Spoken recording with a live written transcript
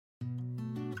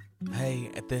Hey,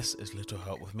 this is Little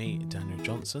Help with me, Daniel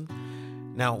Johnson.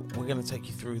 Now, we're going to take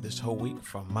you through this whole week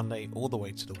from Monday all the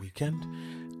way to the weekend.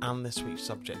 And this week's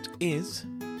subject is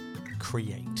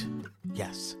create.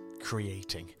 Yes,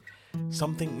 creating.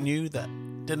 Something new that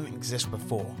didn't exist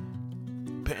before.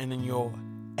 Putting in your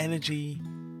energy,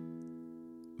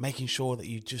 making sure that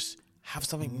you just have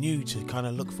something new to kind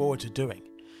of look forward to doing.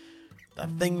 That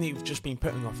thing that you've just been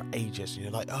putting off for ages and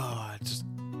you're like, I'm just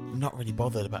not really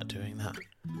bothered about doing that.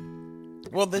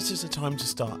 Well, this is the time to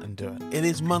start and do it. It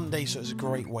is Monday, so it's a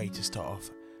great way to start off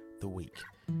the week.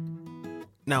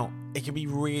 Now, it can be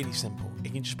really simple.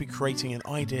 It can just be creating an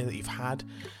idea that you've had.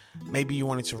 Maybe you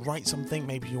wanted to write something.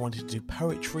 Maybe you wanted to do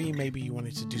poetry. Maybe you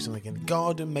wanted to do something in the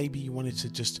garden. Maybe you wanted to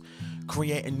just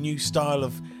create a new style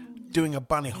of doing a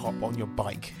bunny hop on your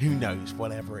bike. Who knows,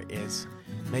 whatever it is.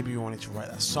 Maybe you wanted to write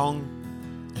that song.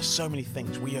 There's so many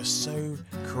things. We are so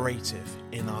creative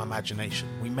in our imagination.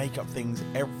 We make up things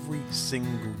every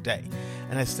single day.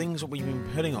 And there's things that we've been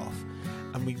putting off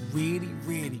and we really,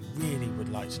 really, really would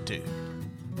like to do.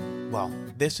 Well,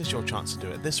 this is your chance to do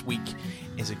it. This week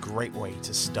is a great way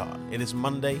to start. It is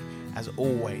Monday, as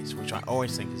always, which I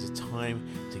always think is a time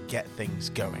to get things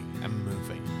going and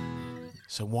moving.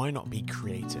 So why not be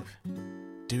creative?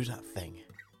 Do that thing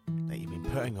that you've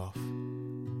been putting off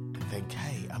and think,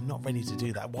 hey, I'm not ready to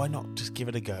do that. Why not just give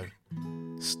it a go?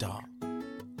 Start.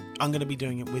 I'm going to be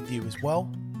doing it with you as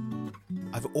well.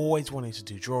 I've always wanted to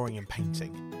do drawing and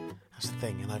painting. That's the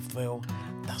thing, and I feel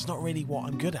that's not really what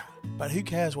I'm good at. But who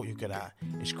cares what you're good at?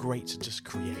 It's great to just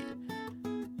create.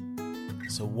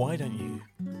 So why don't you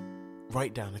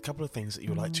write down a couple of things that you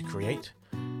would like to create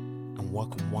and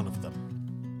work on one of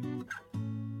them?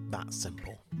 That's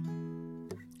simple.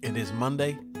 It is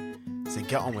Monday, so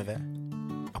get on with it,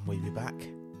 and we'll be back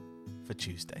for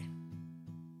Tuesday.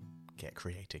 Get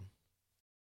creating.